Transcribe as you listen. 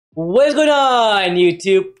What is going on,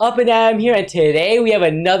 YouTube? Up and Adam here, and today we have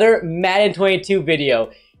another Madden 22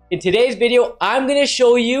 video. In today's video, I'm going to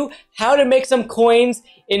show you how to make some coins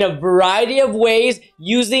in a variety of ways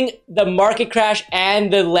using the market crash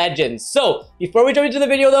and the legends. So, before we jump into the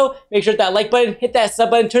video though, make sure that like button, hit that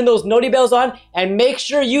sub button, turn those noti bells on, and make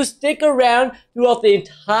sure you stick around throughout the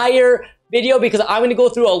entire video because I'm going to go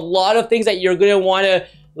through a lot of things that you're going to want to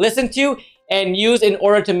listen to and use in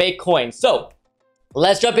order to make coins. So,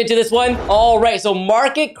 let's jump into this one. All right, so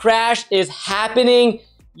market crash is happening.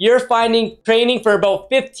 You're finding training for about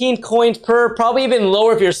 15 coins per, probably even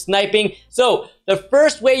lower if you're sniping. So the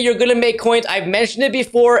first way you're gonna make coins, I've mentioned it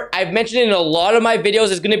before, I've mentioned it in a lot of my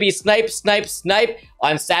videos, is gonna be snipe, snipe, snipe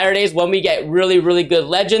on Saturdays when we get really good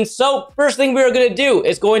legends. So first thing we're gonna do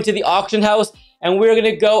is go into the auction house and we're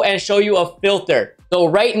gonna go and show you a filter. So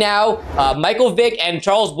right now, Michael Vick and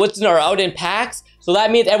Charles Woodson are out in packs. So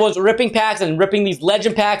that means everyone's ripping packs and ripping these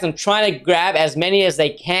legend packs and trying to grab as many as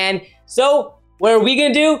they can. So what are we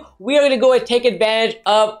gonna do? We are gonna go and take advantage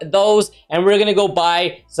of those and we're gonna go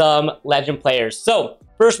buy some legend players. So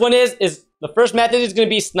first one is the first method is gonna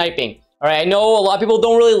be sniping. All right, I know a lot of people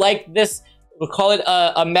don't really like this, we'll call it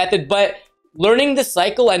a method, but learning the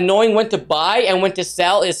cycle and knowing when to buy and when to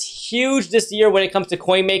sell is huge this year when it comes to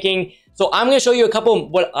coin making. So I'm gonna show you a couple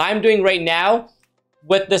of what I'm doing right now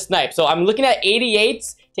with the snipe. So I'm looking at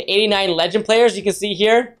 88s to 89 legend players. You can see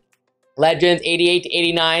here, legends, 88 to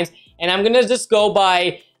 89s. And I'm gonna just go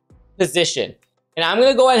by position. And I'm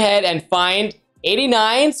gonna go ahead and find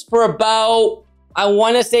 89s for about, I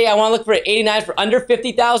wanna look for 89s for under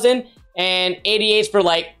 50,000 and 88s for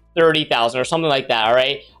like 30,000 or something like that, all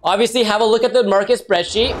right? Obviously, have a look at the market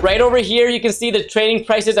spreadsheet. Right over here, you can see the trading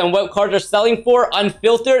prices and what cards are selling for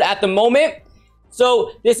unfiltered at the moment.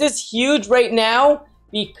 So this is huge right now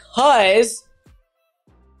because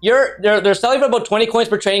they're selling for about 20 coins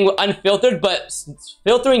per trading unfiltered, but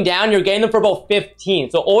filtering down, you're getting them for about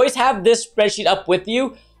 15. So always have this spreadsheet up with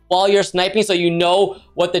you while you're sniping so you know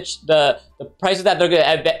what the prices that they're going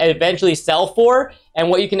to eventually sell for and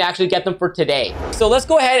what you can actually get them for today. So let's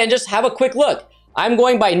go ahead and just have a quick look. I'm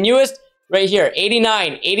going by newest right here,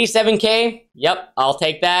 89, 87K. Yep, I'll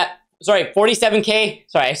take that. Sorry, 47K.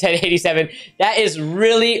 Sorry, I said 87. That is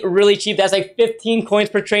really cheap. That's like 15 coins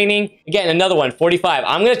per training. Again, another one, 45.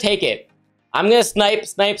 I'm going to take it. I'm going to snipe.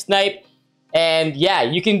 And yeah,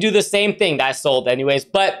 you can do the same thing. That's sold anyways,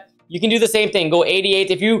 but you can do the same thing. Go 88.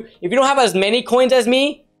 If you don't have as many coins as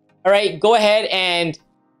me, all right, go ahead and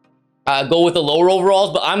go with the lower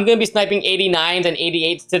overalls, but I'm going to be sniping 89s and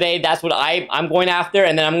 88s today. That's what I'm going after,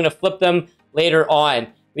 and then I'm going to flip them later on.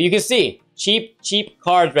 But you can see, cheap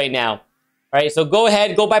cards right now. All right, so go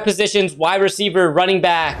ahead, go by positions. Wide receiver, running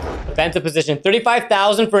back, defensive position.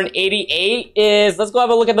 35,000 for an 88 is, let's go have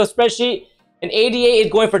a look at the spreadsheet. An 88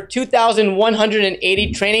 is going for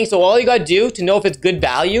 2,180 training. So all you got to do to know if it's good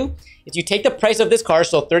value is you take the price of this card,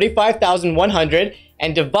 so 35,100,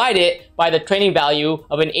 and divide it by the training value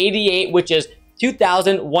of an 88, which is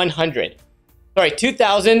 2,100. Sorry,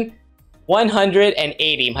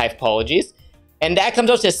 2,180, my apologies. And that comes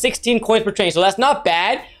up to 16 coins per training. So that's not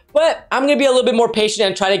bad, but I'm going to be a little bit more patient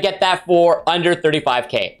and try to get that for under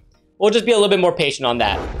 35K. We'll just be a little bit more patient on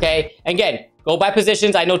that, okay? Again, go by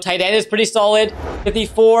positions. I know tight end is pretty solid.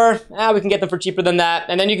 54, we can get them for cheaper than that.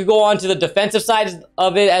 And then you could go on to the defensive side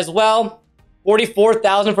of it as well.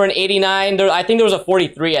 44,000 for an 89. I think there was a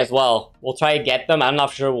 43 as well. We'll try to get them. I'm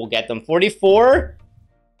not sure we'll get them. 44,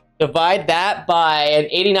 divide that by an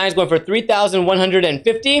 89 is going for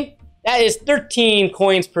 3,150. That is 13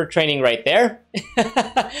 coins per training right there.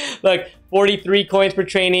 Look, 43 coins per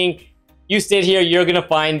training. You sit here, you're going to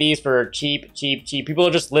find these for cheap. People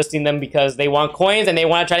are just listing them because they want coins and they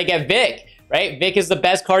want to try to get Vic, right? Vic is the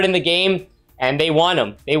best card in the game and they want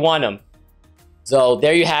him. So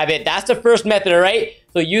there you have it. That's the first method, all right?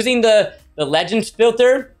 So using the Legends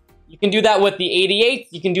filter, you can do that with the 88s.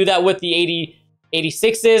 You can do that with the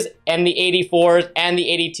 86s and the 84s and the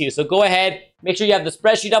 82. So go ahead. Make sure you have the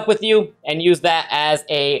spreadsheet up with you and use that as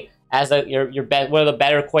your one of the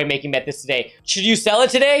better coin making methods today. Should you sell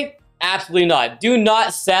it today? Absolutely not. Do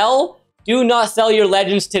not sell your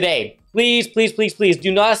legends today. Please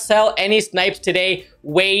do not sell any snipes today.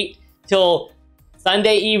 Wait till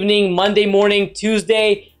Sunday evening, Monday morning,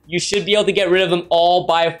 Tuesday. You should be able to get rid of them all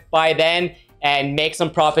by then and make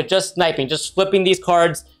some profit just sniping, just flipping these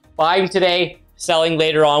cards, buying today, selling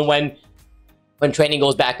later on when training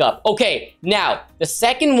goes back up. Okay, now the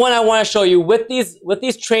second one I want to show you with these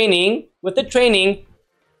legends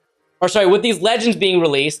being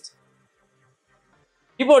released,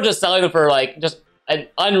 people are just selling them for like just a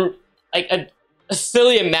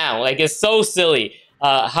silly amount. Like, it's so silly.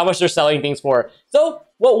 how much they're selling things for. So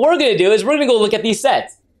what we're gonna do is we're gonna go look at these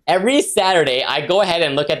sets. Every Saturday, I go ahead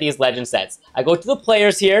and look at these legend sets. I go to the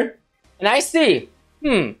players here, and I see,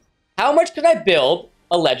 how much could I build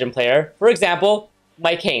a legend player? For example,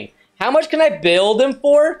 Mike Haynes. How much can I build him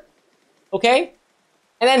for? Okay?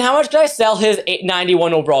 And then how much can I sell his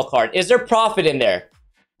 91 overall card? Is there profit in there?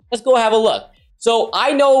 Let's go have a look. So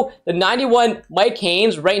I know the 91 Mike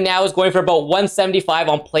Haynes right now is going for about 175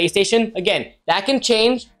 on PlayStation. Again, that can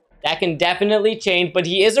change. That can definitely change, but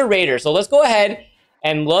he is a Raider. So let's go ahead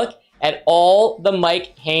and look at all the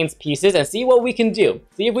Mike Haynes pieces and see what we can do.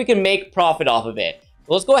 See if we can make profit off of it.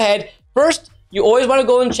 So let's go ahead. First, you always want to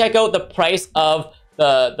go and check out the price of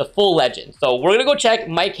the full legend. So we're going to go check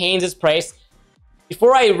Mike Haynes' price.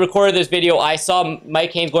 Before I recorded this video, I saw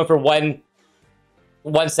Mike Haynes going for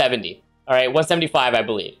 170. All right, 175, I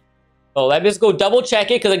believe. So let me just go double check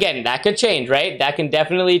it, because again, that could change, right? That can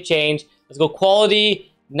definitely change. Let's go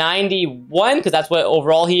quality 91, because that's what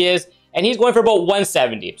overall he is. And he's going for about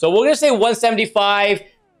 170. So we're going to say 175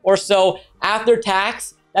 or so. After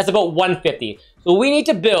tax, that's about 150. So we need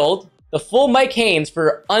to build the full Mike Haynes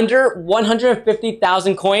for under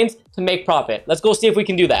 150,000 coins to make profit. Let's go see if we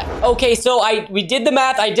can do that. Okay, so we did the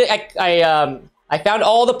math. I found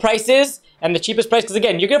all the prices and the cheapest price, because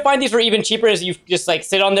again, you're gonna find these for even cheaper as you just like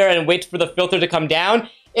sit on there and wait for the filter to come down.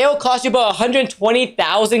 It'll cost you about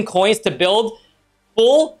 120,000 coins to build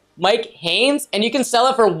full Mike Haynes, and you can sell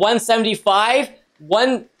it for 175.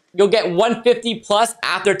 You'll get 150 plus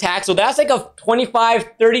after tax. So that's like a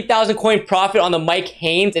 30,000 coin profit on the Mike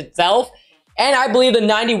Haynes itself. And I believe the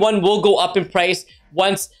 91 will go up in price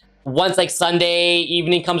once like Sunday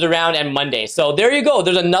evening comes around and Monday. So there you go.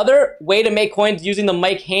 There's another way to make coins using the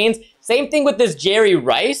Mike Haynes. Same thing with this Jerry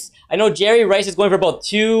Rice. I know Jerry Rice is going for about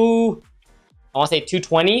I want to say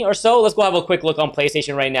 220 or so. Let's go have a quick look on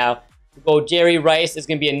PlayStation right now. We'll go Jerry Rice is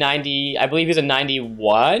going to be a 90. I believe he's a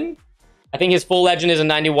 91. I think his full legend is a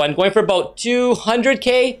 91. Going for about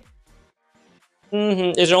 200K.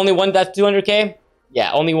 Is there only one that's 200K?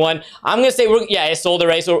 Yeah, only one. I'm going to say, yeah, it sold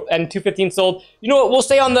already. So, and 215 sold. You know what? We'll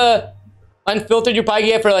say on the unfiltered, you probably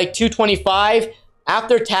get for like 225.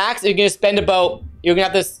 After tax, you're going to spend about, you're going to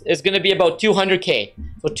have this, it's going to be about 200K.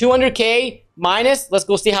 So 200K minus, let's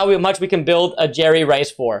go see how much we can build a Jerry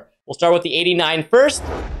Rice for. We'll start with the 89 first.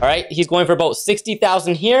 All right, he's going for about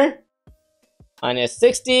 60,000 here. Minus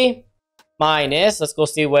 60. Minus, let's go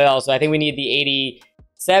see what else. So I think we need the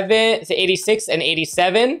 87, so 86 and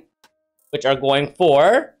 87, which are going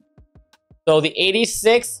for. So the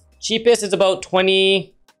 86 cheapest is about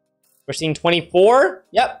 20. We're seeing 24.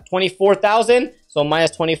 Yep, 24,000. So minus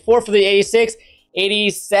 24 for the 86.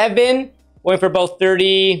 87 going for about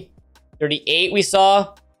 30, 38 we saw.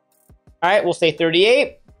 All right, we'll say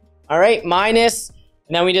 38. All right, minus.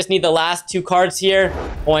 And then we just need the last two cards here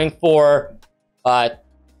going for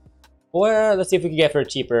let's see if we can get for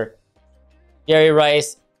cheaper. Jerry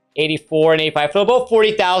Rice, 84 and 85. So about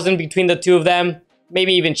 40,000 between the two of them.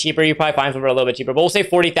 Maybe even cheaper. You probably find some for a little bit cheaper. But we'll say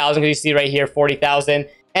 40,000 because you see right here, 40,000.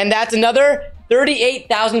 And that's another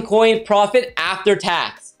 38,000 coin profit after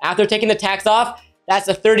tax. After taking the tax off, that's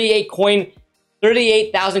a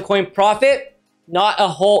 38,000 coin profit.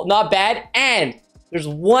 Not bad. And there's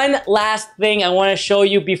one last thing I want to show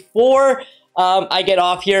you before I get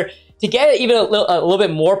off here. To get even a little bit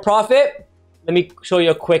more profit, let me show you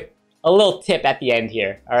a little tip at the end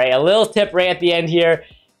here. All right, a little tip right at the end here.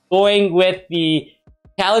 Going with the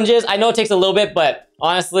challenges. I know it takes a little bit, but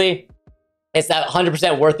honestly, it's not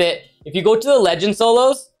 100% worth it. If you go to the legend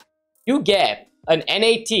solos, you get an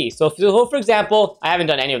NAT. So for example, I haven't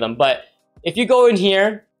done any of them, but if you go in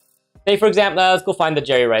here, say for example, let's go find the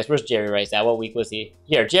Jerry Rice. Where's Jerry Rice at? What week was he?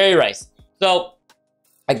 Here, Jerry Rice. So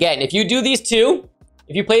again, if you do these two,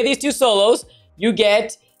 if you play these two solos, you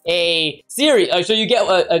get a series. So you get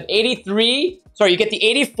an 83. Sorry, you get the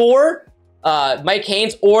 84 Mike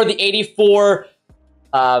Haynes or the 84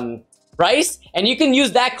 Rice, and you can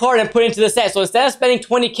use that card and put it into the set. So instead of spending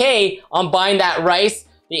 20K on buying that Rice,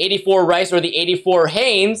 the 84 Rice or the 84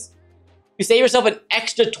 Haynes, you save yourself an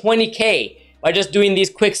extra 20K by just doing these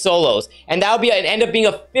quick solos, and that would end up being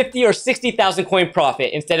a 50 or 60,000 coin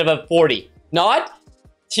profit instead of a 40. Not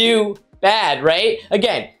too bad, right?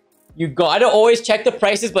 Again, you gotta always check the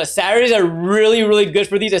prices, but Saturdays are really, really good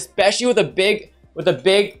for these, especially with a big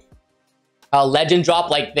legend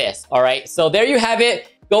drop like this. All right, so there you have it.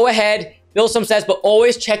 Go ahead, build some sets, but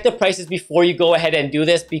always check the prices before you go ahead and do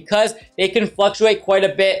this, because they can fluctuate quite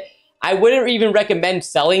a bit. I wouldn't even recommend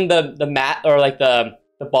selling the mat or like the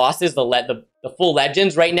bosses, the full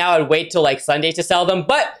legends right now. I'd wait till like Sunday to sell them.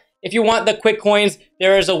 But if you want the quick coins,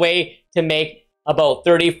 there is a way to make about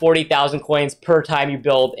 30, 40,000 coins per time you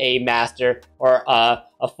build a master or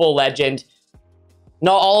a full legend.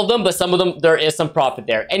 Not all of them, but some of them, there is some profit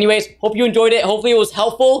there. Anyways, hope you enjoyed it. Hopefully it was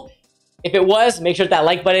helpful. If it was, make sure to hit that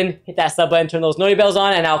like button, hit that sub button, turn those notifications bells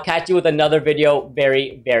on, and I'll catch you with another video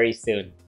very, very soon.